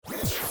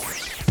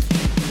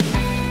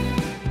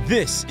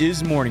This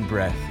is Morning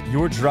Breath,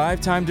 your drive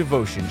time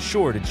devotion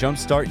sure to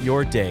jumpstart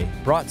your day,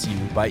 brought to you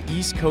by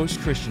East Coast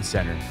Christian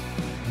Center.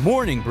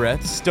 Morning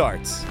Breath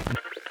starts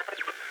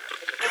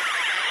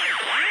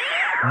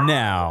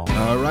now.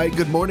 All right,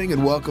 good morning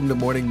and welcome to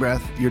Morning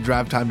Breath, your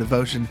drive time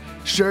devotion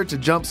sure to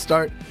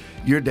jumpstart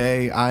your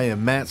day. I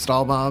am Matt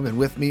Stahlbaum, and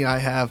with me I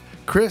have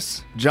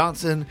Chris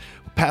Johnson,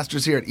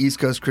 pastors here at East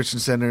Coast Christian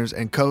Centers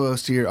and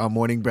co-host here on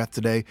Morning Breath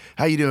today.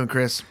 How you doing,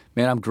 Chris?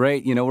 Man, I'm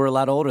great. You know, we're a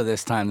lot older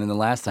this time than the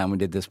last time we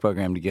did this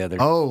program together.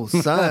 Oh,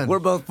 son. We're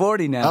both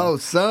 40 now. Oh,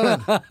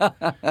 son.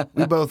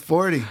 We both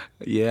 40.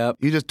 Yep.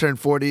 You just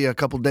turned 40 a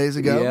couple days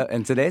ago. Yeah,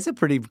 and today's a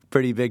pretty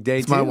big day,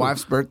 It's too. my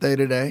wife's birthday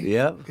today.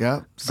 Yep.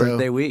 Yeah.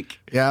 Birthday week.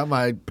 Yeah,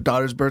 my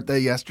daughter's birthday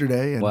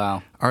yesterday. And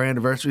Wow. Our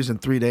anniversary's in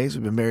 3 days.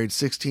 We've been married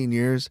 16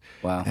 years.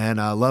 Wow. And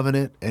loving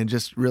it and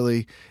just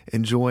really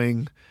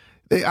enjoying.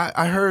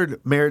 I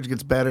heard marriage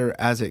gets better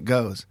as it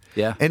goes.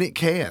 Yeah. And it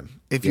can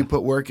if you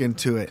put work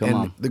into it. Come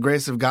on. The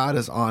grace of God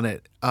is on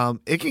it.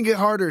 It can get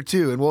harder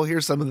too. And we'll hear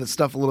some of the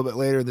stuff a little bit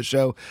later in the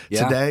show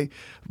today.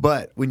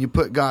 But when you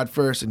put God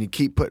first and you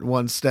keep putting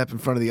one step in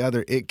front of the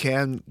other, it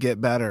can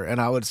get better.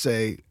 And I would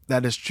say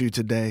that is true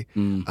today.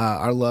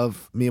 Our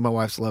love, me and my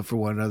wife's love for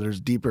one another is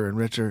deeper and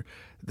richer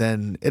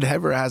than it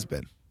ever has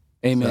been.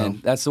 Amen. So.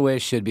 That's the way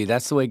it should be.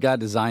 That's the way God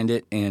designed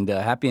it. And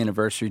happy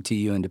anniversary to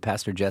you and to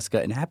Pastor Jessica.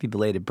 And happy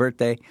belated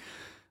birthday.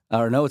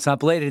 Or no, it's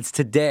not belated. It's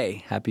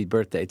today. Happy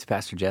birthday to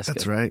Pastor Jessica.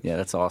 That's right. Yeah,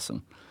 that's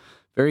awesome.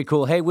 Very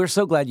cool. Hey, we're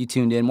so glad you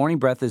tuned in. Morning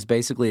Breath is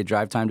basically a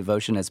drive time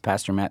devotion, as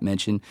Pastor Matt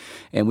mentioned.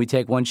 And we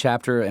take one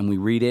chapter and we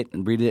read it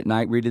at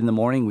night, read it in the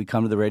morning. We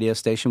come to the radio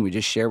station. We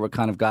just share what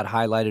kind of God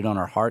highlighted on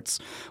our hearts,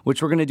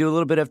 which we're going to do a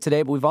little bit of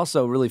today. But we've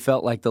also really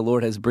felt like the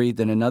Lord has breathed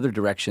in another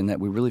direction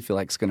that we really feel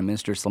like is going to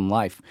minister some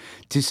life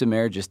to some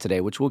marriages today,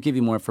 which we'll give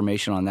you more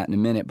information on that in a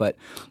minute. But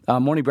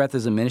Morning Breath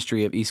is a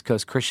ministry of East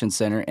Coast Christian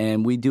Center,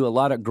 and we do a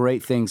lot of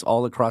great things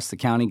all across the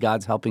county.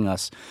 God's helping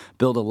us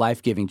build a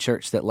life-giving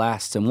church that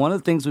lasts. And one of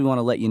the things we want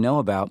to let you know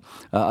about,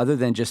 other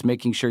than just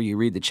making sure you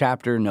read the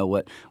chapter, know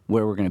where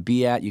we're going to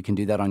be at, you can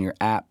do that on your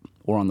app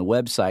or on the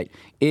website,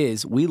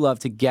 is we love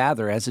to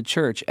gather as a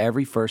church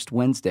every first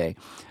Wednesday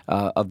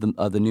of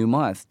the new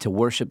month to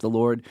worship the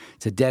Lord,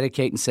 to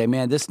dedicate and say,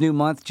 man, this new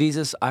month,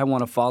 Jesus, I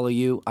want to follow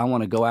you. I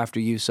want to go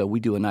after you. So we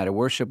do a night of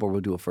worship, or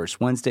we'll do a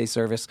first Wednesday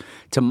service.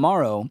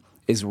 Tomorrow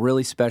is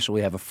really special.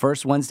 We have a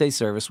first Wednesday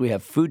service. We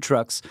have food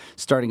trucks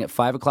starting at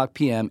 5 o'clock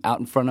p.m. out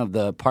in front of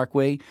the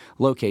Parkway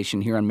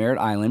location here on Merritt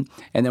Island.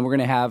 And then we're going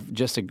to have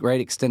just a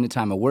great extended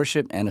time of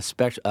worship and a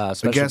special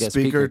guest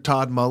speaker.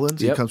 Todd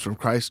Mullins. Yep. He comes from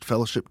Christ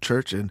Fellowship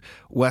Church in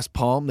West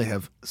Palm. They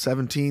have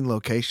 17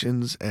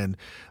 locations and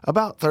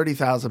about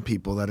 30,000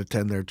 people that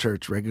attend their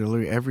church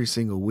regularly every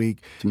single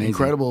week.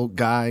 Incredible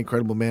guy,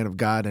 incredible man of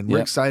God. And we're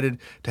excited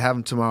to have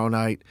him tomorrow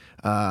night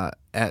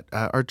at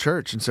our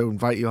church, and so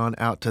invite you on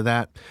out to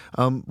that.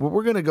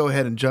 We're going to go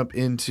ahead and jump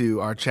into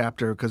our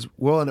chapter because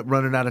we'll end up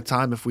running out of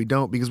time if we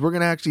don't, because we're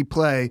going to actually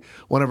play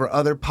one of our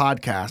other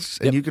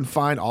podcasts, and you can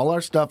find all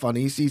our stuff on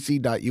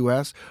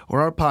ecc.us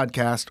or our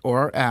podcast or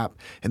our app,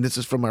 and this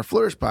is from our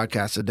Flourish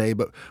podcast today,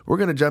 but we're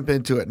going to jump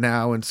into it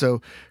now. And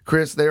so,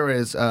 Chris, there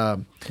is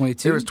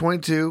 22. There is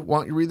 22. Why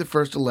don't you read the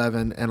first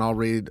 11, and I'll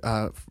read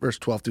verse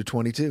 12 through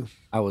 22.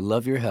 I would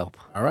love your help.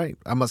 All right.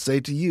 I must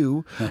say to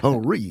you,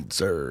 read,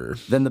 sir.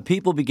 Then the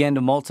people began to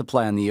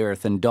multiply on the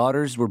earth, and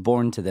daughters were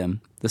born to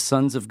them. The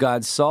sons of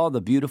God saw the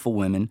beautiful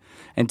women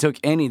and took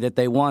any that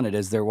they wanted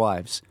as their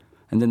wives.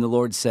 And then the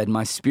Lord said,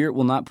 my spirit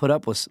will not put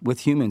up with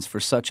humans for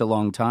such a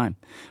long time,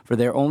 for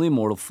they are only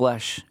mortal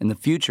flesh. In the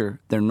future,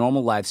 their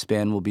normal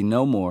lifespan will be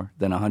no more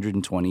than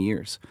 120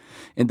 years.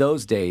 In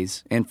those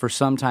days, and for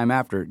some time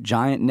after,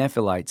 giant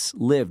Nephilites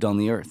lived on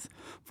the earth.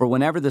 For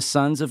whenever the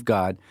sons of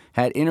God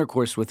had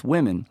intercourse with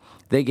women,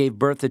 they gave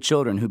birth to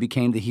children who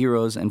became the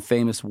heroes and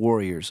famous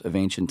warriors of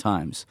ancient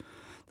times.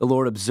 The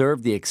Lord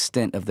observed the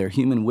extent of their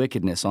human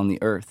wickedness on the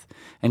earth,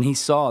 and he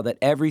saw that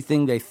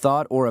everything they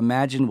thought or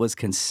imagined was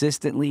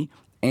consistently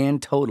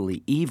and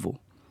totally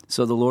evil.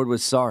 So the Lord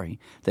was sorry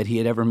that he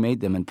had ever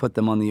made them and put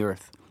them on the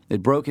earth.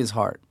 It broke his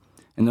heart.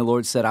 And the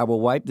Lord said, I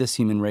will wipe this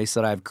human race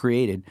that I have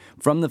created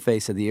from the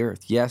face of the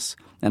earth. Yes,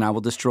 and I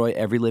will destroy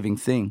every living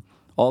thing.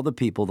 All the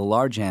people, the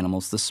large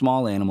animals, the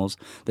small animals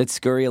that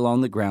scurry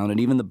along the ground, and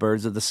even the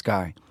birds of the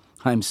sky.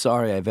 I am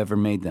sorry I have ever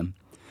made them.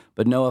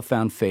 But Noah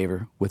found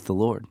favor with the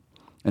Lord.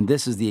 And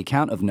this is the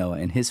account of Noah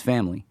and his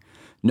family.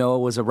 Noah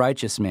was a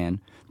righteous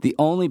man, the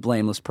only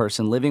blameless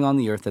person living on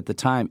the earth at the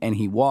time, and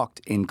he walked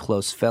in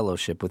close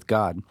fellowship with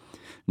God.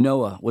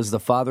 Noah was the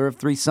father of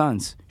 3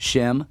 sons,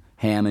 Shem,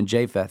 Ham, and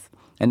Japheth.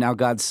 And now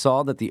God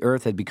saw that the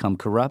earth had become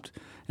corrupt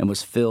and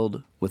was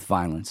filled with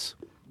violence.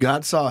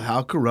 God saw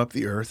how corrupt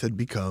the earth had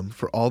become,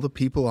 for all the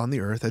people on the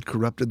earth had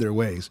corrupted their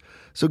ways.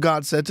 So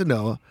God said to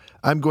Noah,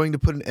 I'm going to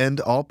put an end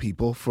to all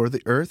people, for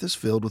the earth is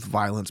filled with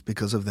violence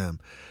because of them.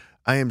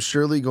 I am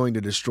surely going to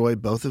destroy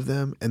both of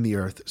them and the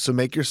earth. So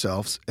make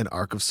yourselves an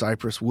ark of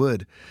cypress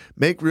wood.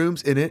 Make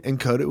rooms in it and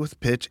coat it with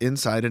pitch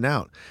inside and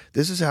out.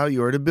 This is how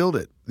you are to build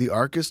it. The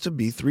ark is to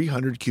be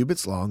 300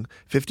 cubits long,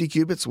 50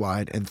 cubits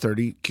wide, and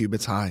 30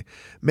 cubits high.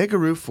 Make a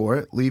roof for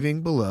it,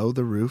 leaving below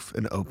the roof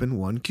an open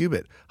 1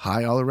 cubit,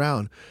 high all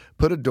around.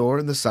 Put a door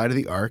in the side of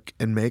the ark,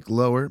 and make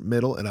lower,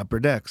 middle, and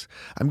upper decks.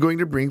 I'm going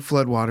to bring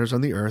floodwaters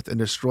on the earth and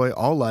destroy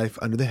all life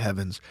under the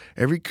heavens,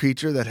 every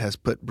creature that has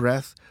put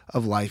breath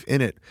of life in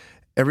it.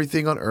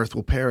 Everything on earth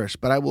will perish,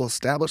 but I will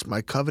establish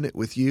my covenant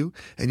with you,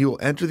 and you will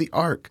enter the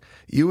ark,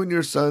 you and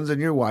your sons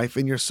and your wife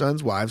and your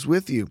sons' wives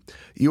with you.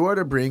 You are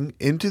to bring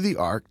into the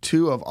ark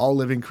 2 of all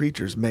living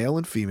creatures, male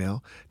and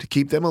female, to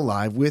keep them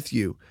alive with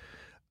you.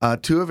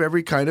 2 of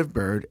every kind of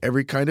bird,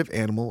 every kind of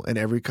animal, and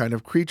every kind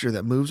of creature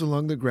that moves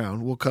along the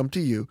ground will come to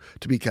you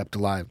to be kept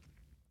alive.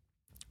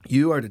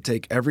 You are to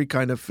take every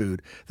kind of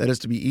food that is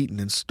to be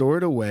eaten and store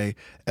it away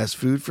as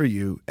food for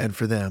you and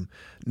for them.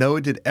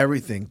 Noah did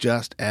everything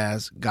just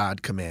as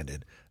God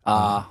commanded.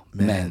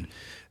 Amen.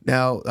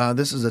 Now,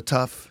 this is a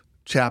tough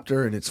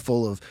chapter, and it's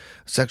full of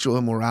sexual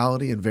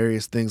immorality and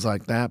various things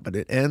like that, but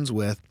it ends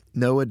with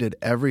Noah did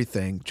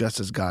everything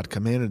just as God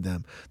commanded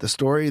them. The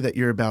story that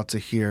you're about to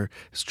hear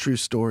is a true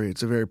story.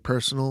 It's a very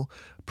personal,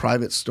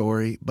 private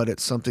story, but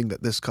it's something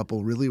that this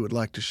couple really would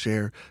like to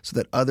share so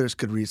that others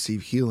could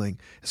receive healing.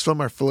 It's from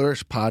our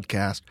Flourish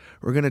podcast.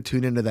 We're going to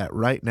tune into that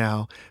right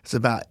now. It's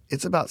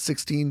about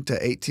 16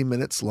 to 18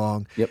 minutes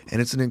long,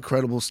 and it's an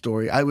incredible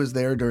story. I was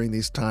there during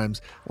these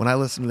times. When I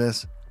listened to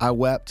this, I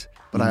wept,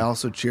 but I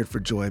also cheered for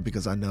joy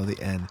because I know the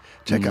end.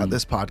 Check out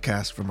this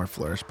podcast from our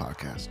Flourish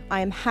podcast. I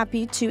am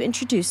happy to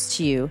introduce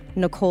to you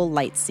Nicole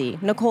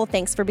Lightsey. Nicole,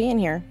 thanks for being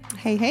here.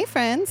 Hey,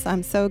 friends.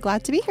 I'm so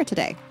glad to be here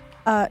today.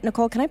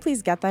 Nicole, can I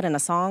please get that in a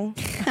song?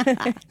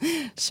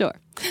 Sure.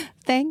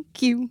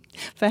 Thank you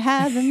for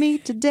having me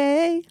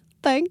today.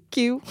 Thank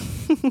you.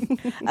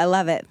 I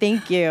love it.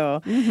 Thank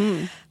you.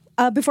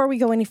 Before we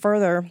go any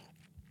further,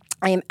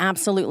 I am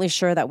absolutely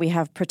sure that we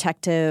have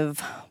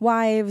protective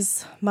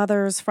wives,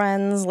 mothers,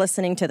 friends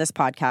listening to this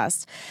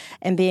podcast.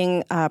 And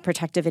being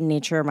protective in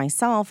nature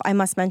myself, I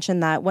must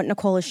mention that what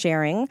Nicole is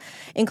sharing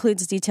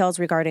includes details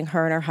regarding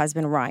her and her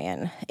husband,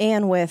 Ryan.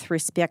 And with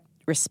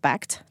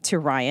respect to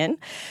Ryan,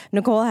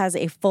 Nicole has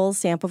a full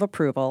stamp of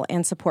approval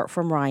and support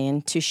from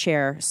Ryan to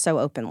share so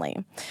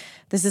openly.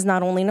 This is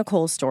not only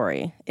Nicole's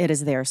story, it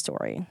is their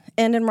story.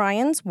 And in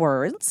Ryan's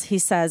words, he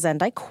says,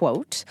 and I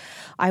quote,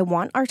 "I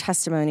want our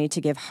testimony to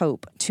give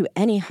hope to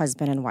any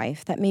husband and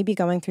wife that may be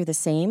going through the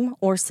same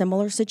or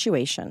similar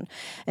situation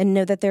and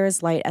know that there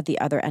is light at the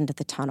other end of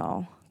the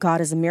tunnel. God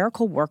is a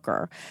miracle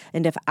worker,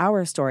 and if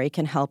our story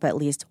can help at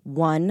least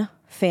one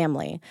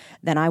family,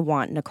 then I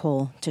want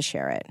Nicole to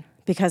share it.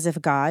 Because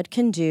if God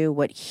can do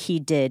what he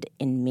did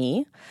in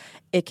me,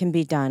 it can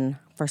be done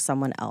for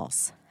someone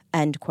else."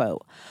 End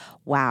quote.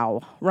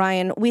 Wow.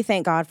 Ryan, we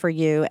thank God for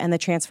you and the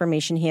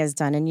transformation he has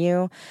done in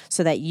you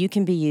so that you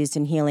can be used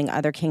in healing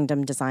other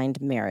kingdom-designed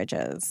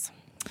marriages.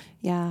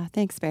 Yeah,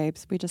 thanks,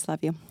 babes. We just love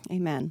you.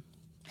 Amen.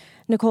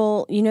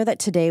 Nicole, you know that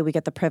today we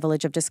get the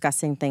privilege of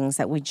discussing things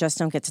that we just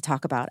don't get to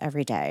talk about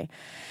every day.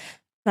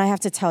 And I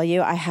have to tell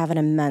you, I have an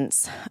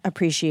immense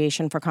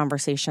appreciation for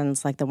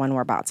conversations like the one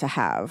we're about to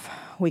have.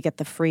 We get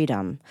the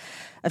freedom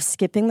of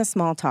skipping the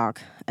small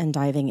talk and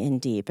diving in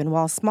deep. And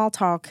while small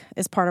talk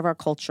is part of our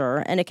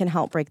culture and it can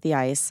help break the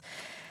ice,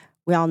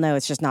 we all know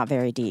it's just not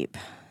very deep.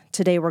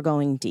 Today we're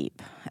going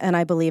deep. And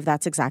I believe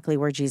that's exactly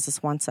where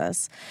Jesus wants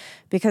us.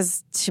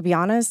 Because to be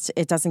honest,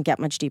 it doesn't get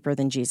much deeper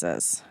than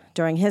Jesus.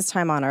 During his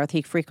time on earth,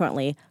 he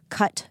frequently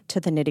cut to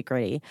the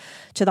nitty-gritty,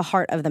 to the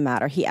heart of the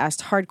matter. He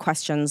asked hard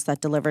questions that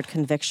delivered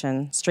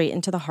conviction straight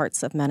into the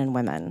hearts of men and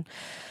women.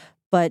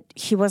 But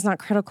he was not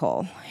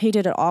critical. He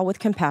did it all with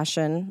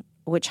compassion,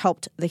 which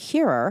helped the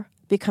hearer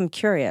become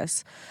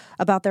curious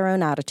about their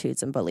own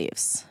attitudes and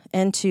beliefs,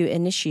 and to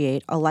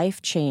initiate a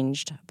life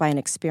changed by an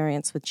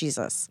experience with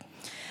Jesus.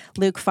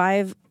 Luke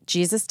 5,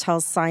 Jesus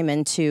tells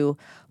Simon to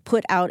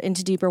put out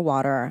into deeper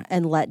water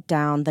and let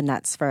down the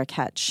nets for a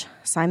catch.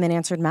 Simon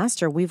answered,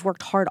 "Master, we've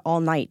worked hard all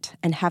night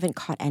and haven't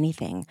caught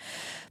anything.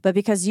 But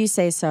because you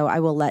say so, I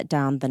will let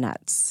down the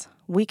nets."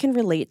 We can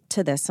relate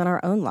to this in our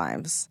own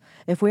lives.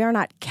 If we are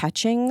not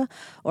catching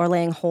or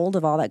laying hold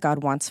of all that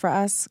God wants for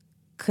us,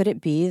 could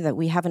it be that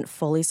we haven't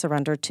fully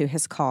surrendered to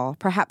his call?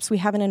 Perhaps we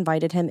haven't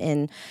invited him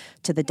in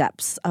to the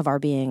depths of our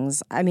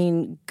beings. I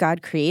mean,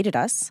 God created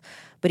us,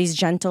 but he's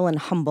gentle and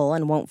humble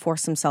and won't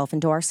force himself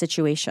into our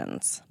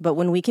situations. But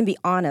when we can be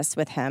honest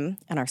with him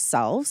and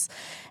ourselves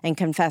and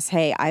confess,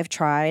 hey, I've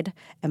tried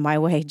and my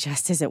way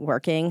just isn't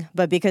working,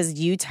 but because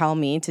you tell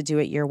me to do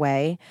it your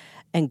way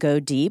and go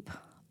deep,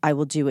 I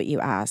will do what you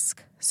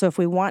ask. So if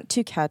we want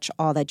to catch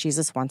all that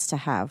Jesus wants to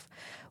have,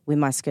 we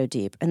must go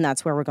deep. And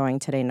that's where we're going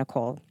today,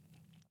 Nicole.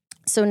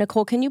 So,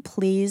 Nicole, can you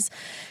please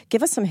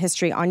give us some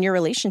history on your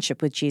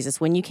relationship with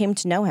Jesus when you came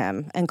to know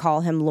him and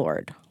call him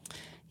Lord?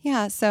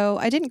 Yeah, so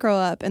I didn't grow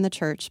up in the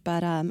church,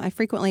 but I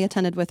frequently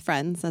attended with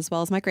friends as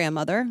well as my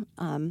grandmother.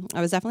 I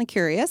was definitely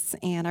curious,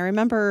 and I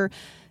remember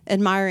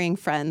admiring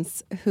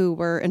friends who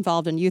were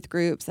involved in youth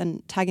groups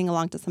and tagging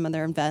along to some of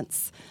their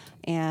events.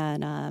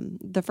 And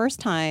the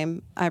first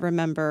time I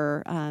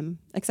remember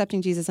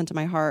accepting Jesus into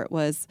my heart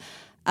was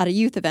at a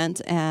youth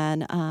event,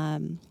 and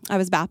I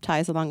was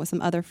baptized along with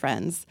some other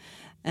friends.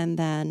 And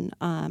then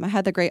I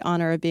had the great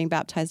honor of being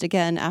baptized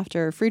again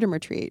after Freedom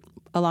Retreat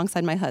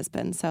alongside my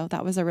husband. So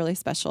that was a really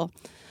special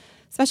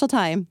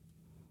time.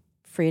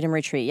 Freedom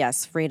Retreat,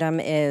 yes. Freedom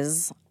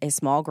is a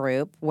small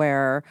group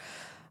where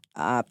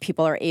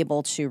people are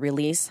able to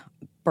release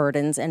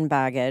burdens and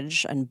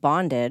baggage and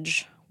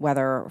bondage,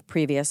 whether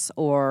previous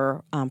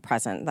or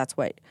present. That's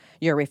what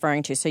you're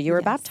referring to. So you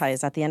were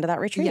baptized at the end of that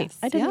retreat. Yes.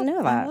 I didn't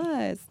know that.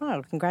 I was.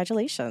 Oh,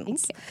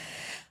 congratulations. Thank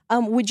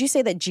you. Would you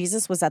say that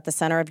Jesus was at the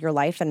center of your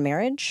life and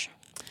marriage?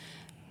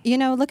 You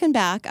know, looking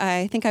back,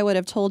 I think I would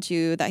have told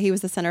you that he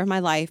was the center of my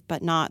life,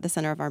 but not the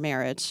center of our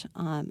marriage.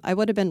 I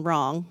would have been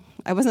wrong.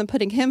 I wasn't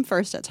putting him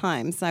first at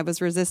times. I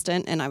was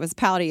resistant and I was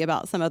pouty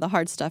about some of the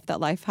hard stuff that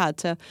life had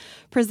to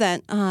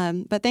present.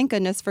 But thank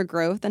goodness for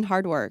growth and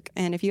hard work.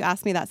 And if you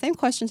ask me that same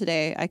question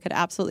today, I could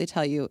absolutely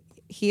tell you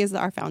he is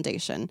our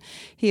foundation.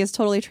 He has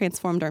totally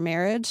transformed our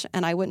marriage,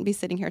 and I wouldn't be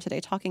sitting here today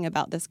talking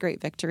about this great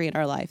victory in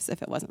our lives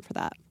if it wasn't for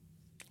that.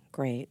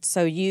 Great.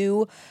 So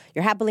you're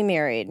happily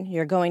married.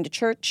 You're going to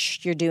church.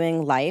 You're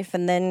doing life.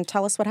 And then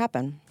tell us what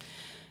happened.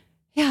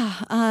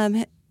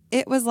 Yeah.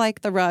 It was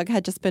like the rug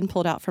had just been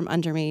pulled out from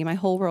under me. My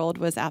whole world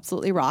was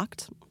absolutely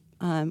rocked.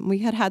 We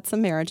had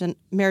some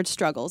marriage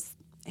struggles.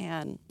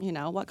 And, you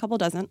know, what couple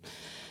doesn't?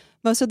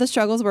 Most of the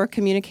struggles were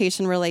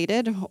communication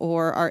related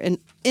or our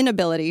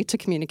inability to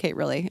communicate,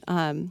 really.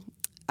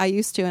 I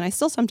used to, and I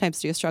still sometimes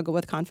do, struggle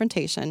with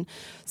confrontation.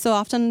 So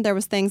often there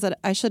was things that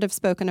I should have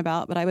spoken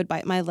about, but I would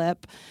bite my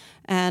lip.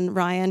 And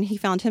Ryan, he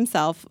found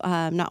himself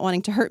not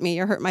wanting to hurt me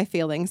or hurt my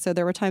feelings. So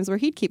there were times where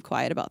he'd keep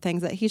quiet about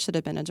things that he should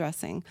have been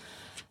addressing.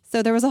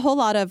 So there was a whole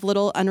lot of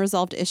little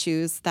unresolved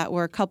issues that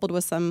were coupled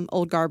with some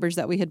old garbage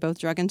that we had both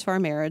drug into our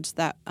marriage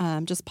that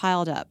just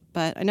piled up.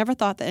 But I never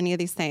thought that any of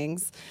these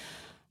things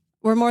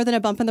were more than a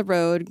bump in the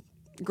road,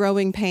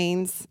 growing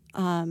pains.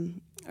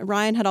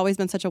 Ryan had always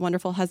been such a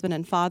wonderful husband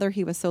and father.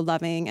 He was so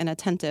loving and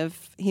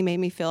attentive. He made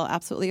me feel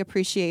absolutely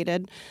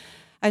appreciated.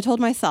 I told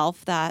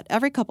myself that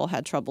every couple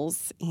had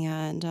troubles,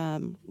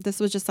 and this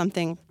was just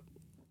something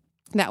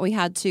that we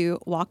had to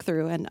walk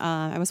through. And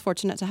I was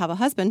fortunate to have a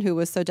husband who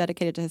was so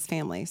dedicated to his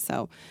family.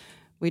 So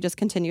we just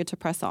continued to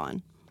press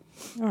on.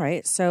 All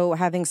right. So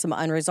having some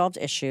unresolved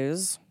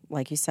issues,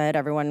 like you said,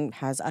 everyone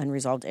has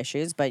unresolved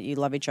issues, but you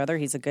love each other.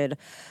 He's a good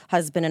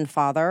husband and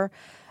father.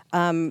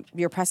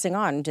 You're pressing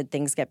on. Did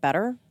things get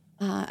better?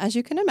 As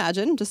you can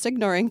imagine, just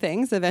ignoring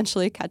things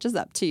eventually catches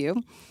up to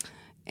you.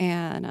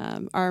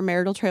 And our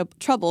marital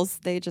troubles,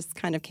 they just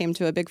kind of came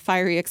to a big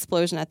fiery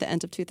explosion at the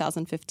end of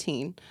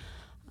 2015.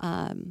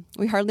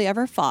 We hardly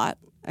ever fought.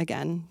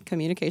 Again,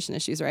 communication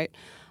issues, right?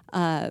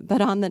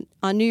 But on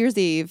New Year's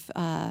Eve,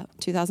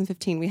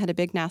 2015, we had a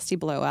big nasty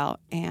blowout.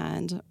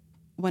 And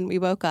when we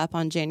woke up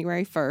on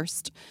January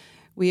 1st,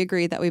 we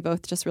agreed that we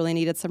both just really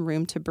needed some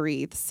room to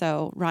breathe.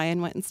 So Ryan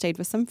went and stayed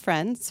with some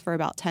friends for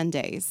about 10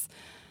 days.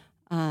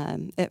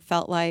 It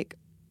felt like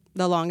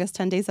the longest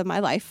 10 days of my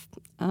life.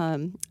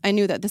 I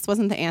knew that this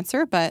wasn't the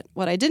answer, but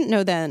what I didn't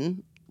know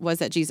then was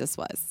that Jesus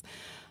was.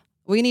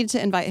 We needed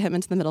to invite him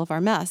into the middle of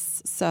our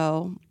mess.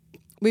 So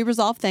we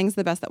resolved things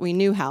the best that we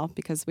knew how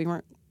because we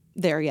weren't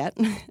there yet.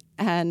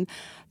 And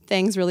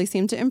things really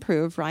seemed to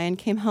improve. Ryan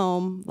came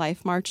home,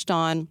 life marched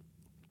on.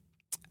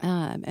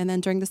 And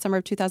then during the summer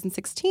of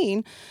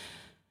 2016,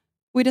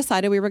 we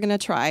decided we were going to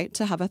try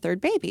to have a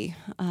third baby.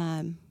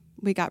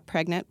 We got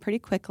pregnant pretty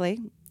quickly.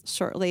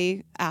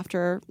 Shortly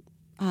after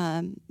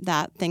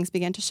that, things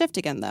began to shift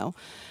again, though.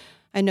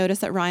 I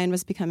noticed that Ryan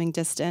was becoming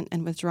distant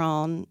and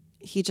withdrawn.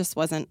 He just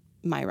wasn't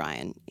my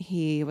Ryan.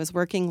 He was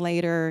working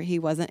later. He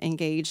wasn't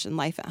engaged in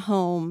life at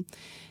home.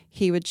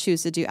 He would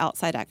choose to do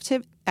outside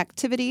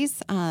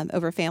activities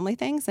over family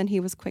things, and he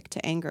was quick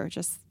to anger.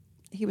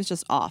 He was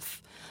just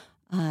off.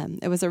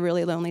 It was a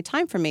really lonely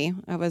time for me.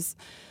 I was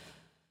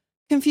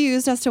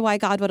confused as to why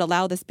God would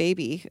allow this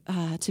baby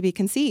to be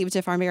conceived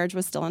if our marriage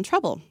was still in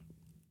trouble.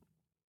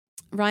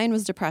 Ryan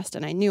was depressed,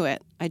 and I knew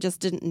it. I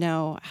just didn't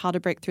know how to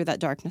break through that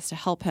darkness to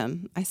help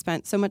him. I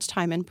spent so much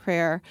time in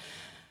prayer.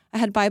 I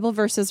had Bible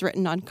verses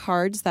written on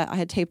cards that I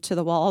had taped to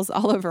the walls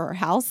all over our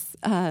house.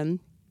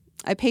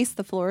 I paced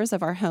the floors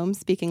of our home,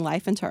 speaking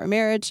life into our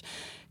marriage,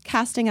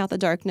 casting out the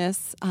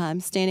darkness,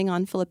 standing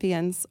on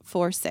Philippians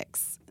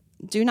 4:6.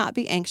 Do not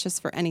be anxious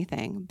for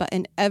anything, but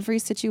in every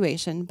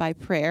situation, by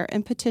prayer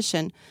and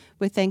petition,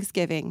 with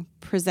thanksgiving,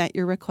 present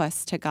your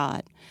requests to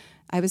God.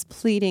 I was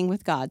pleading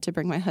with God to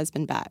bring my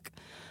husband back.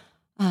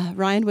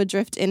 Ryan would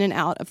drift in and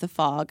out of the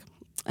fog,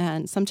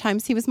 and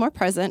sometimes he was more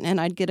present, and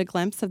I'd get a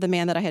glimpse of the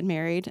man that I had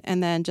married,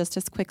 and then just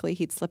as quickly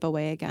he'd slip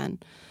away again.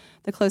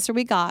 The closer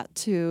we got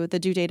to the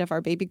due date of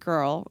our baby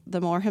girl, the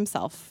more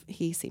himself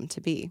he seemed to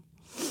be.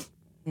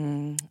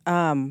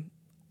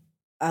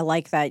 I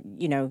like that,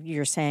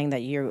 you're saying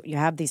that you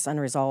have these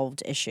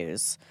unresolved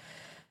issues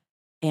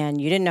and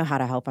you didn't know how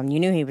to help him. You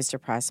knew he was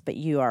depressed, but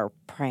you are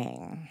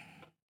praying.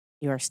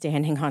 You are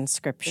standing on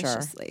Scripture.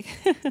 Viciously.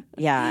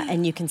 Yeah,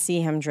 and you can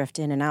see him drift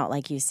in and out,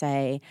 like you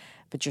say,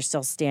 but you're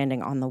still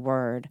standing on the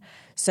Word.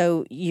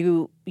 So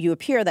you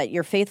appear that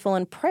you're faithful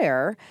in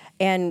prayer,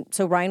 and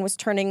so Ryan was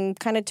turning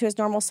kind of to his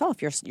normal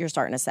self, you're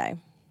starting to say.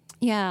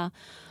 Yeah.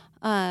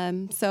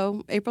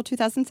 So April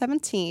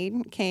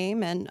 2017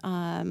 came, and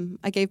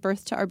I gave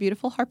birth to our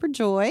beautiful Harper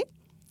Joy.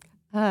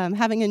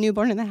 Having a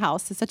newborn in the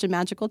house is such a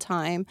magical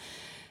time,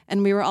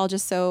 and we were all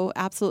just so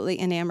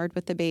absolutely enamored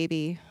with the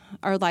baby.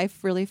 Our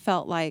life really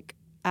felt like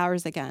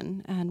ours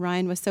again, and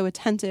Ryan was so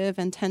attentive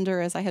and tender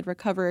as I had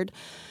recovered,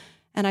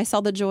 and I saw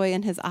the joy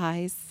in his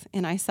eyes,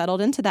 and I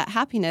settled into that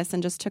happiness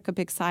and just took a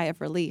big sigh of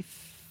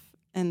relief.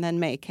 And then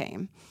May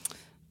came.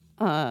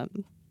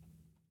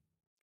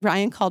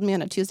 Ryan called me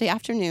on a Tuesday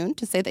afternoon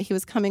to say that he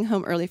was coming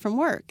home early from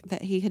work,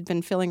 that he had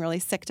been feeling really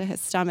sick to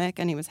his stomach,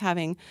 and he was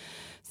having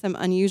some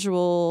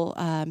unusual,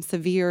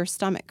 severe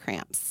stomach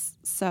cramps.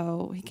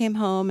 So he came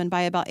home, and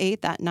by about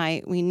 8 that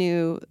night, we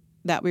knew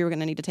that we were going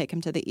to need to take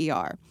him to the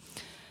ER.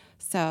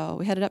 So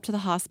we headed up to the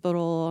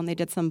hospital, and they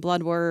did some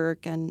blood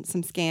work and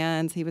some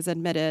scans. He was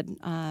admitted,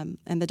 and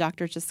the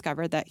doctors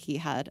discovered that he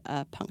had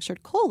a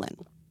punctured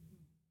colon.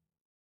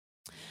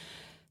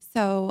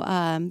 So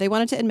they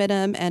wanted to admit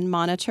him and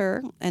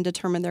monitor and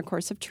determine their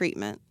course of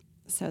treatment.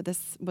 So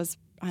this was,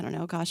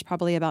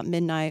 probably about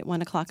midnight,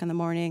 1 o'clock in the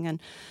morning.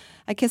 And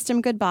I kissed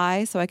him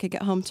goodbye so I could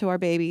get home to our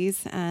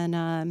babies.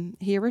 And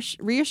he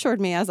reassured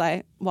me as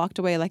I walked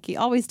away like he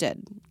always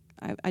did.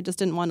 I just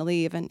didn't want to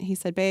leave. And he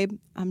said, "Babe,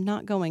 I'm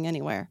not going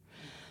anywhere."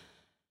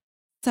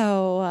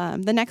 So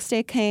the next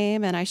day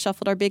came, and I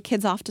shuffled our big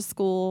kids off to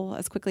school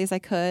as quickly as I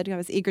could. I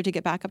was eager to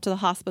get back up to the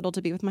hospital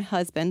to be with my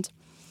husband.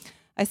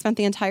 I spent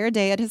the entire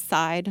day at his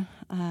side.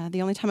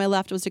 The only time I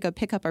left was to go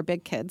pick up our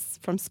big kids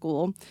from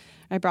school.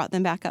 I brought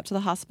them back up to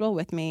the hospital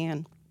with me.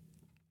 And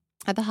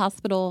at the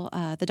hospital,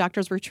 the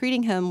doctors were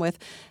treating him with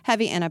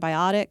heavy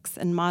antibiotics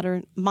and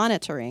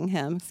monitoring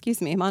him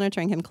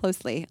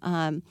closely.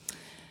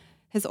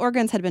 His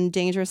organs had been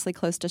dangerously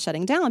close to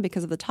shutting down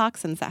because of the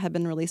toxins that had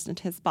been released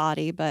into his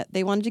body, but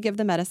they wanted to give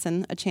the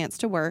medicine a chance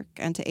to work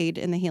and to aid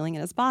in the healing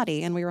in his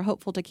body, and we were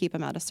hopeful to keep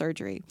him out of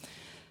surgery.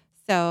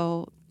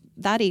 So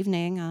that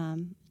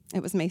evening,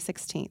 it was May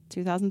 16th,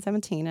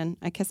 2017, and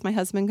I kissed my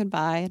husband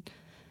goodbye.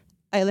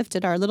 I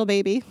lifted our little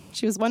baby,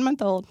 she was 1 month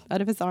old,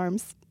 out of his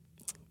arms,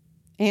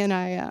 and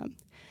I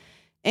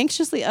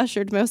anxiously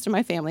ushered most of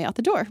my family out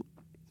the door.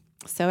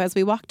 So as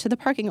we walked to the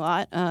parking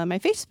lot, my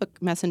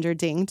Facebook Messenger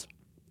dinged,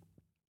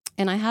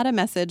 and I had a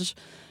message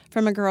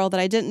from a girl that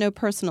I didn't know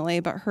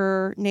personally, but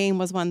her name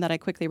was one that I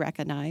quickly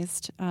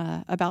recognized.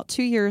 About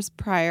 2 years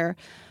prior,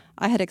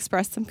 I had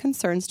expressed some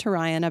concerns to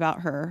Ryan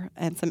about her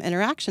and some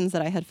interactions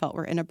that I had felt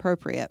were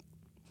inappropriate.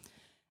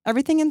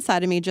 Everything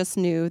inside of me just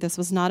knew this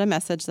was not a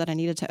message that I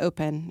needed to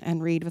open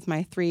and read with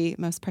my 3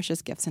 most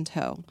precious gifts in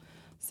tow.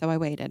 So I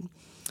waited.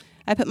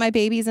 I put my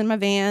babies in my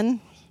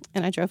van,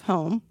 and I drove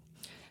home.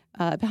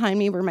 Behind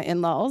me were my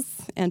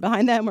in-laws, and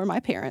behind them were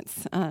my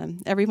parents.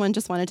 Everyone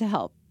just wanted to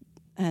help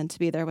and to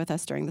be there with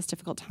us during this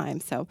difficult time.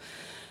 So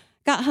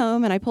got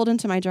home, and I pulled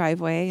into my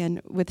driveway,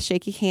 and with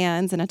shaky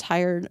hands and a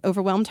tired,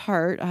 overwhelmed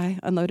heart, I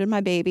unloaded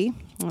my baby,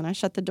 and I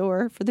shut the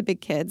door for the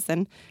big kids,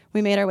 and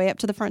we made our way up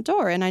to the front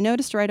door, and I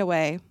noticed right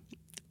away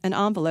an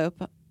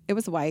envelope. It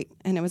was white,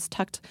 and it was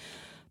tucked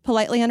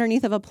politely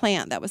underneath of a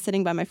plant that was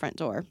sitting by my front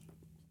door.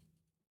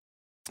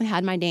 It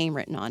had my name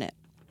written on it,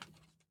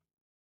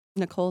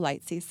 Nicole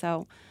Lightsey.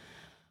 So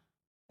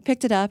I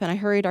picked it up, and I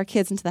hurried our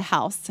kids into the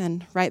house,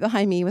 and right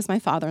behind me was my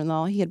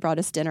father-in-law. He had brought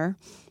us dinner.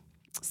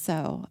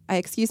 So I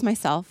excused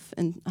myself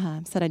and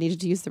said I needed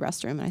to use the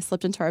restroom, and I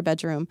slipped into our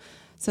bedroom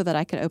so that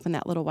I could open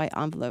that little white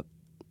envelope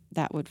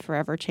that would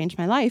forever change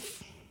my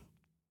life.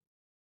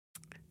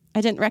 I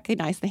didn't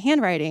recognize the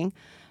handwriting,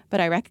 but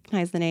I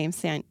recognized the name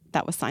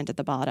that was signed at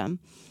the bottom.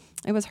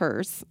 It was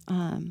hers,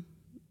 and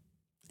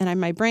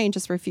my brain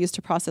just refused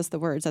to process the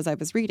words as I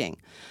was reading.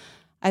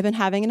 "I've been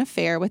having an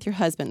affair with your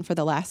husband for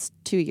the last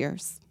 2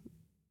 years."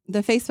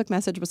 The Facebook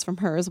message was from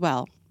her as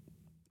well.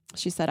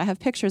 She said, "I have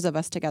pictures of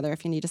us together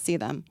if you need to see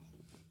them."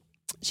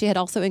 She had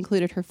also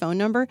included her phone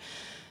number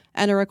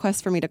and a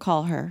request for me to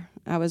call her.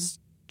 I was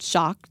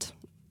shocked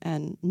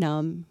and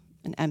numb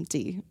and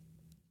empty.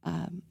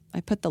 I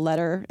put the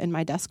letter in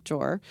my desk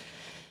drawer,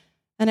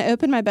 and I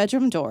opened my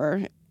bedroom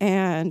door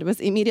and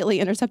was immediately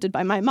intercepted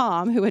by my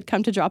mom, who had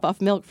come to drop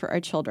off milk for our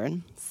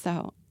children.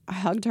 So I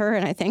hugged her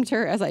and I thanked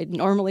her as I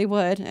normally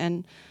would,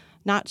 and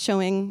not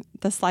showing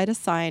the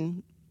slightest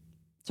sign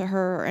to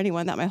her or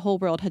anyone that my whole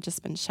world had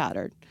just been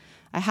shattered.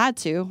 I had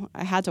to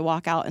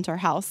walk out into our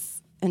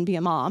house and be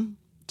a mom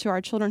to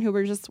our children who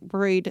were just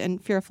worried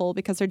and fearful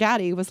because their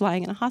daddy was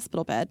lying in a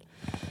hospital bed.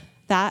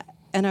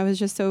 And I was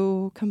just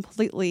so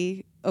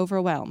completely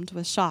overwhelmed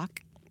with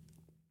shock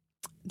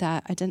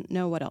that I didn't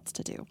know what else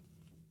to do.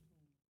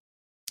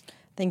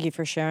 Thank you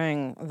for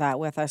sharing that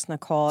with us,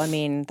 Nicole. I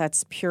mean,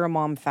 that's pure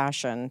mom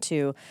fashion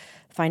to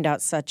find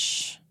out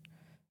such,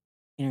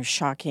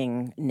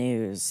 shocking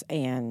news,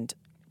 and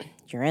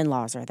your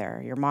in-laws are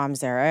there, your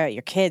mom's there,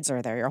 your kids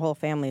are there, your whole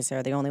family's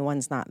there. The only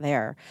one's not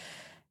there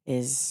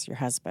is your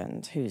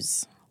husband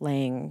who's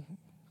laying,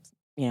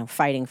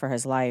 fighting for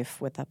his life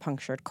with a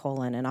punctured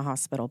colon in a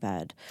hospital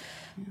bed.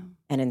 Yeah.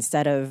 And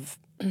instead of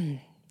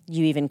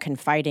you even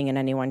confiding in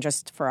anyone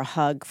just for a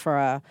hug,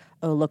 oh,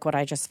 look what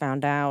I just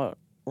found out,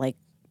 like,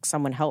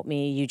 someone help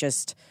me, you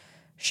just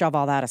shove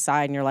all that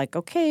aside and you're like,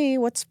 okay,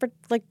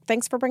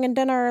 thanks for bringing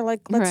dinner.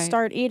 Like, let's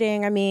start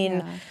eating. I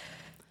mean...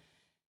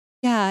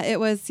 Yeah, it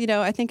was,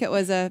 I think it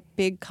was a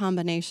big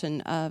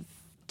combination of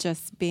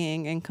just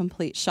being in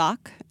complete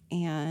shock.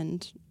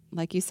 And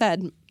like you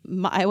said,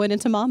 I went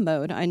into mom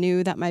mode. I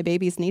knew that my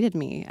babies needed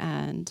me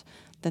and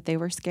that they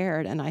were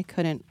scared, and I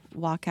couldn't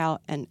walk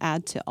out and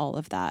add to all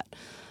of that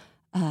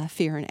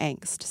fear and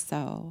angst.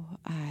 So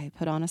I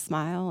put on a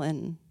smile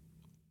and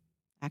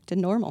acted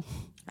normal.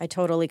 I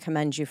totally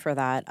commend you for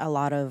that. A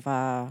lot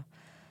of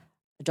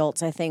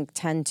adults, I think,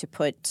 tend to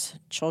put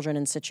children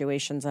in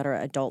situations that are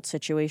adult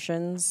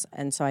situations.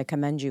 And so I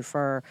commend you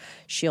for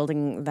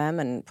shielding them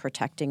and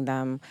protecting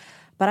them.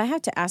 But I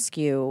have to ask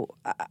you,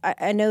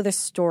 I know this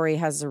story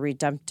has a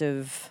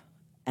redemptive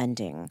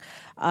ending.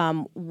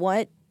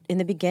 In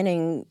the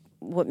beginning,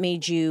 what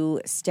made you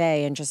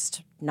stay and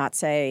just not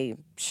say,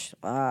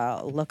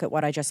 look at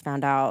what I just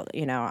found out,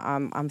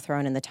 I'm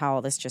throwing in the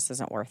towel, this just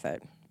isn't worth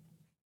it?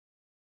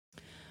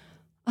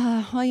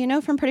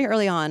 Well, from pretty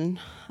early on,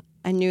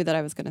 I knew that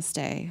I was going to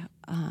stay.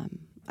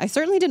 I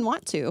certainly didn't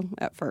want to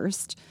at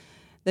first.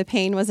 The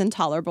pain was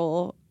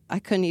intolerable. I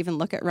couldn't even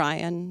look at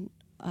Ryan.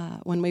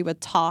 When we would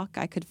talk,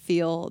 I could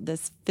feel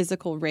this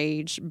physical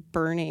rage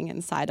burning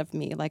inside of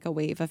me like a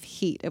wave of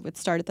heat. It would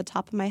start at the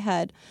top of my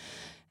head,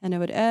 and it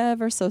would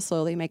ever so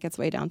slowly make its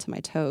way down to my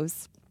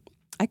toes.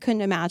 I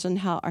couldn't imagine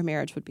how our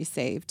marriage would be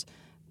saved,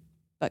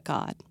 but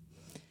God.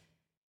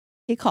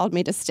 He called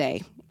me to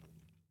stay.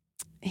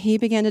 He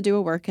began to do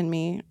a work in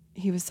me.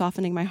 He was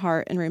softening my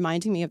heart and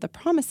reminding me of the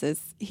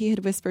promises he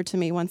had whispered to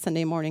me one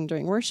Sunday morning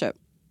during worship,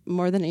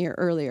 more than a year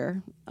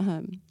earlier.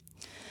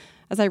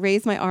 As I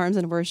raised my arms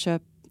in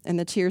worship and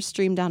the tears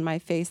streamed down my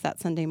face that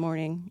Sunday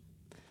morning,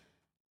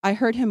 I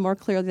heard him more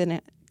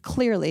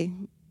clearly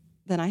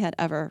than I had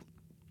ever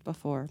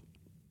before.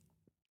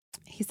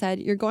 He said,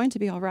 "You're going to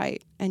be all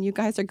right, and you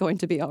guys are going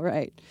to be all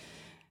right,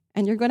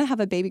 and you're going to have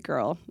a baby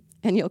girl,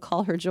 and you'll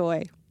call her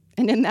Joy."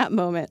 And in that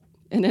moment,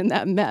 and in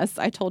that mess,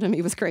 I told him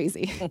he was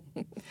crazy.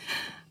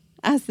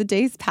 As the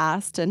days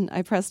passed and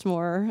I pressed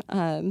more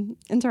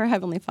into our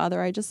Heavenly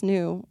Father, I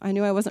knew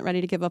I wasn't ready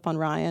to give up on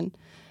Ryan.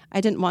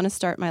 I didn't want to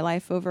start my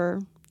life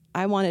over.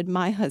 I wanted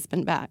my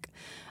husband back.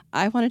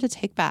 I wanted to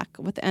take back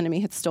what the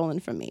enemy had stolen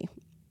from me.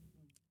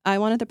 I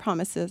wanted the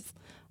promises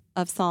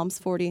of Psalms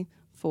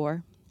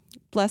 44.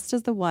 Blessed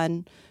is the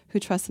one who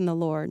trusts in the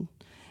Lord.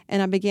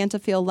 And I began to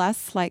feel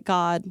less like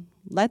God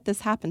let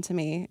this happen to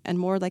me and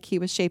more like he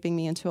was shaping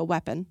me into a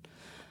weapon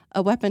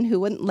who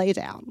wouldn't lay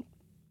down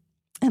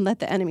and let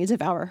the enemy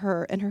devour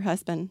her and her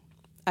husband.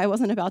 I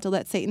wasn't about to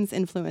let Satan's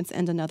influence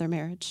end another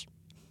marriage.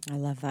 I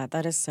love that.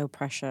 That is so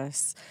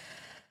precious.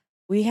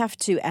 We have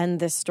to end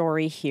this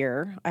story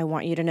here. I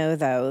want you to know,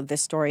 though,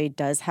 this story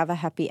does have a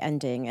happy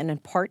ending. And in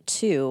part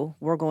 2,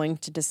 we're going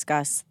to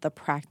discuss the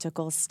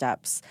practical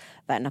steps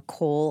that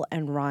Nicole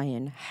and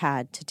Ryan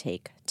had to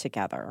take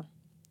together.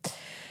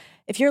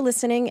 If you're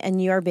listening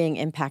and you are being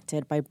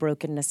impacted by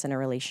brokenness in a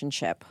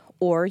relationship,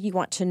 or you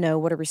want to know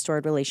what a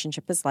restored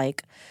relationship is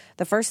like,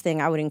 the first thing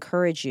I would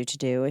encourage you to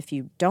do, if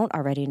you don't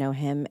already know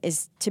him,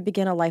 is to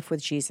begin a life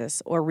with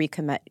Jesus or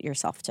recommit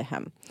yourself to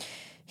him.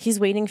 He's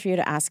waiting for you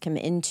to ask him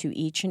into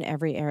each and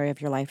every area of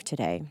your life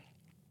today.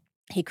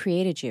 He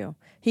created you.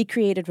 He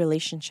created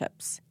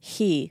relationships.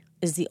 He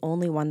is the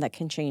only one that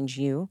can change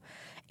you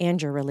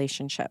and your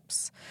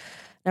relationships.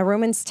 Now,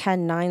 Romans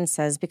 10:9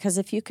 says, "Because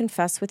if you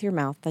confess with your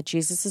mouth that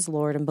Jesus is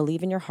Lord and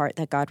believe in your heart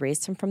that God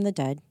raised him from the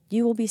dead,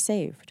 you will be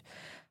saved.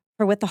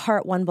 For with the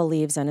heart one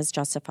believes and is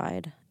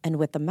justified, and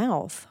with the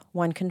mouth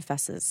one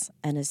confesses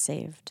and is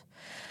saved."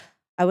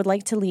 I would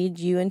like to lead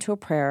you into a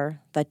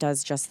prayer that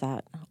does just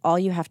that. All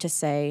you have to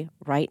say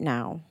right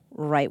now,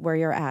 right where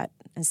you're at,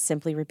 is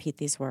simply repeat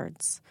these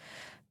words.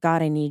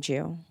 God, I need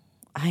you.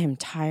 I am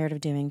tired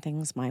of doing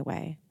things my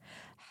way.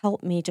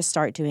 Help me to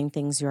start doing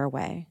things your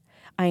way.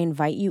 I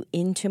invite you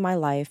into my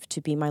life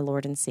to be my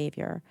Lord and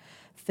Savior.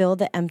 Fill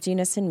the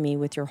emptiness in me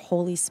with your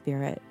Holy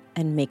Spirit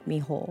and make me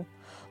whole.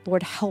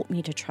 Lord, help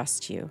me to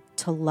trust you,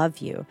 to love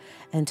you,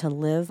 and to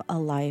live a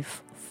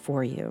life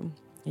for you.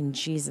 In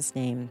Jesus'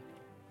 name,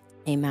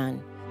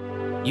 amen.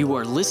 You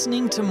are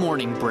listening to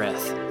Morning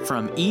Breath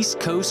from East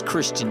Coast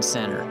Christian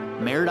Center,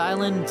 Merritt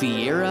Island,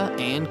 Vieira,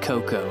 and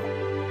Cocoa.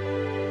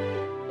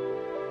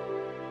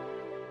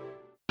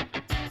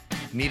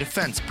 Need a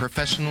fence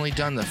professionally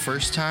done the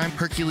first time?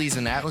 Hercules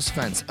and Atlas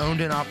Fence,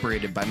 owned and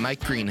operated by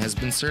Mike Green, has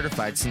been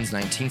certified since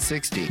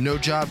 1960. No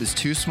job is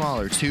too small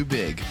or too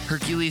big.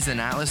 Hercules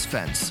and Atlas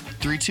Fence,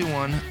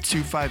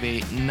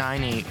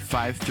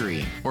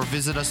 321-258-9853. Or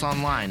visit us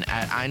online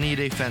at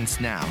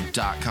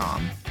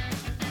ineedafencenow.com.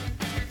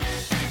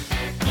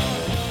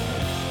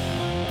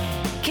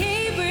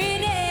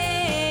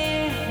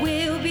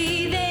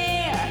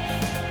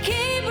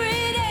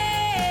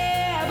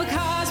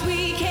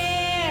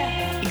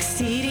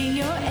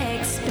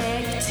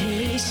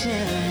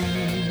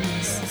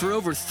 For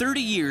over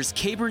 30 years,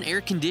 Cabron Air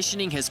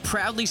Conditioning has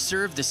proudly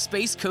served the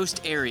Space Coast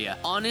area.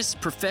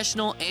 Honest,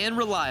 professional, and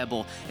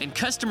reliable, and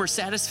customer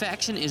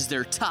satisfaction is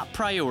their top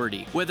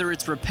priority. Whether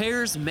it's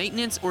repairs,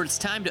 maintenance, or it's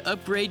time to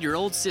upgrade your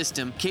old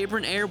system,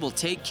 Cabron Air will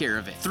take care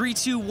of it.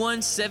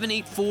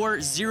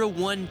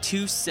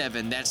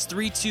 321-784-0127. That's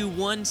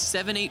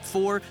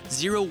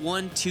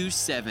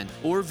 321-784-0127.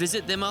 Or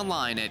visit them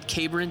online at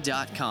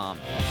cabron.com.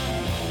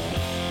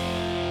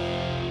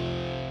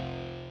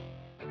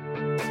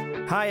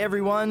 Hi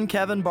everyone,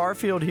 Kevin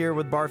Barfield here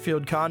with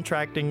Barfield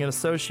Contracting &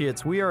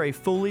 Associates. We are a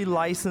fully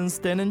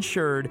licensed and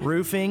insured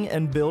roofing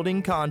and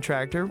building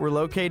contractor. We're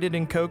located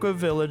in Cocoa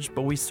Village,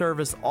 but we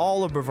service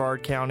all of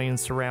Brevard County and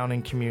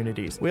surrounding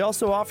communities. We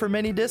also offer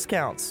many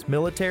discounts,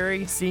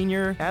 military,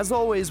 senior. As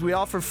always, we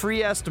offer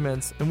free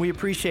estimates, and we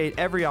appreciate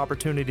every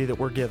opportunity that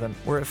we're given.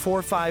 We're at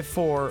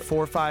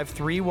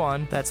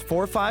 454-4531. That's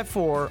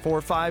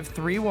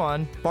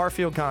 454-4531.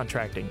 Barfield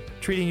Contracting,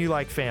 treating you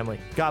like family.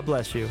 God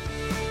bless you.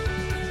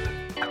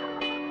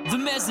 The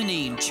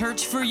Mezzanine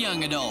Church for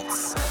Young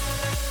Adults.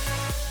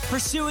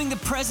 Pursuing the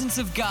presence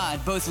of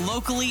God both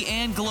locally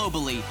and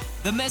globally,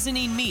 the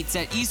Mezzanine meets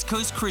at East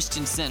Coast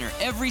Christian Center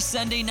every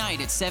Sunday night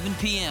at 7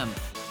 p.m.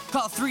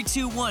 Call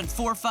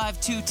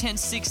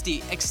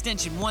 321-452-1060,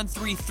 extension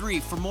 133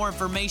 for more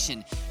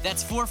information.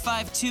 That's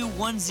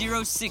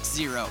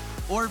 452-1060,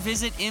 or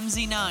visit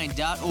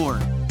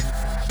mz9.org.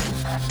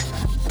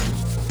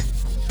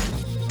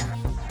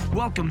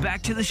 Welcome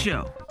back to the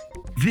show.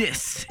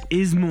 This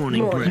is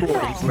Morning Breath.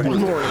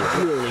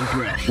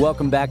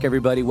 Welcome back,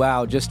 everybody.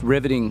 Wow, just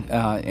riveting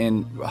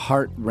and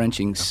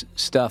heart-wrenching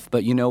stuff.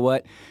 But you know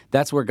what?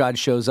 That's where God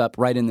shows up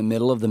right in the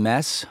middle of the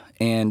mess.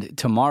 And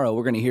tomorrow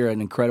we're going to hear an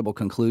incredible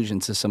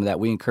conclusion to some of that.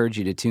 We encourage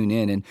you to tune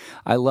in. And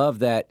I love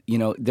that, you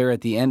know, there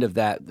at the end of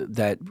that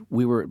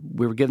we were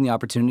given the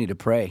opportunity to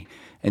pray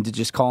and to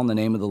just call on the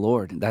name of the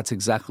Lord. That's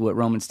exactly what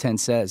Romans 10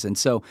 says. And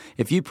so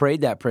if you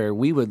prayed that prayer,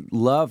 we would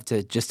love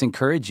to just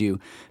encourage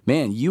you.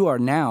 Man, you are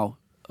now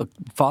a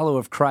follower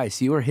of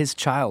Christ. You are his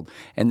child.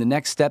 And the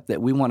next step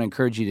that we want to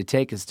encourage you to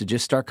take is to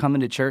just start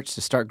coming to church,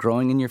 to start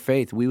growing in your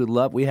faith.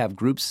 We have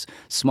groups,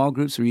 small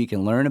groups where you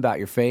can learn about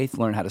your faith,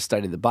 learn how to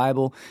study the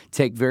Bible,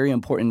 take very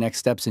important next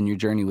steps in your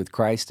journey with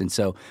Christ. And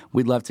so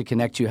we'd love to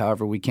connect you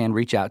however we can.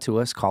 Reach out to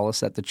us, call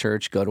us at the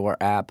church, go to our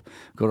app,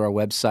 go to our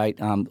website,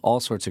 all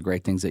sorts of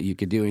great things that you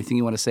could do. Anything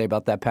you want to say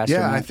about that, Pastor?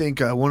 Yeah, Matt? I think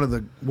one of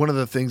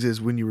the things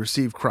is when you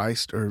receive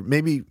Christ, or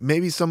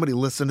maybe somebody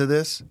listened to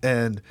this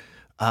and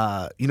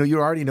you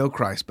already know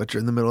Christ, but you're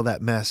in the middle of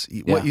that mess.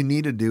 What you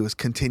need to do is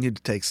continue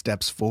to take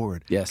steps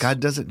forward. Yes. God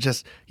doesn't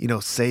just,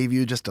 save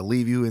you just to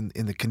leave you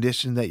in the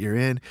condition that you're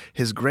in.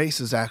 His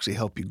grace is actually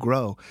help you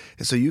grow.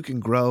 And so you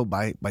can grow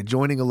by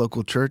joining a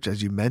local church,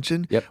 as you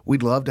mentioned. Yep.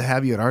 We'd love to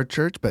have you at our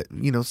church, but,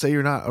 say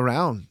you're not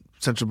around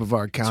Central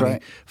Brevard County.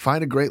 Right.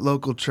 Find a great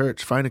local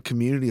church. Find a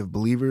community of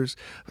believers.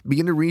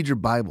 Begin to read your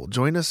Bible.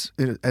 Join us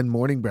in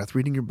Morning Breath,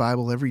 reading your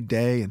Bible every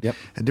day and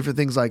different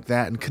things like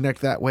that, and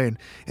connect that way. And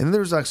then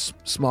there's a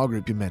small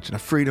group you mentioned, a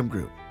freedom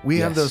group. We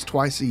have those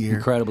twice a year.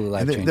 Incredibly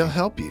life-changing. They'll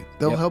help you.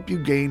 They'll help you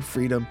gain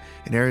freedom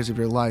in areas of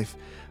your life.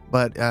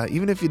 But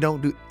even if you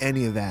don't do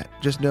any of that,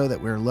 just know that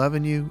we're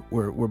loving you.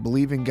 We're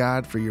believing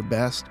God for your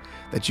best,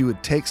 that you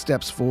would take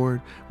steps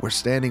forward. We're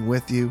standing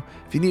with you.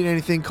 If you need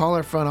anything, call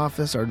our front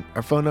office.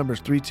 Our phone number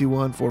is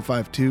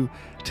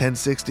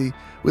 321-452-1060.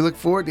 We look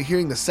forward to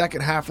hearing the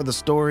second half of the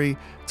story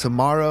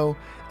tomorrow,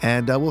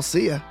 and we'll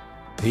see you.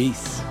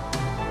 Peace.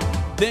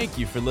 Thank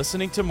you for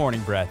listening to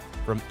Morning Breath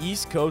from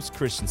East Coast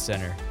Christian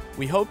Center.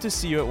 We hope to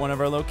see you at one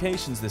of our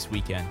locations this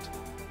weekend.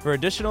 For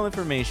additional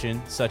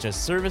information, such as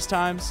service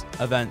times,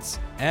 events,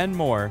 and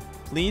more,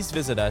 please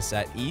visit us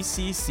at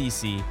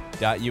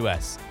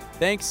eccc.us.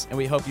 Thanks, and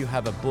we hope you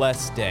have a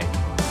blessed day.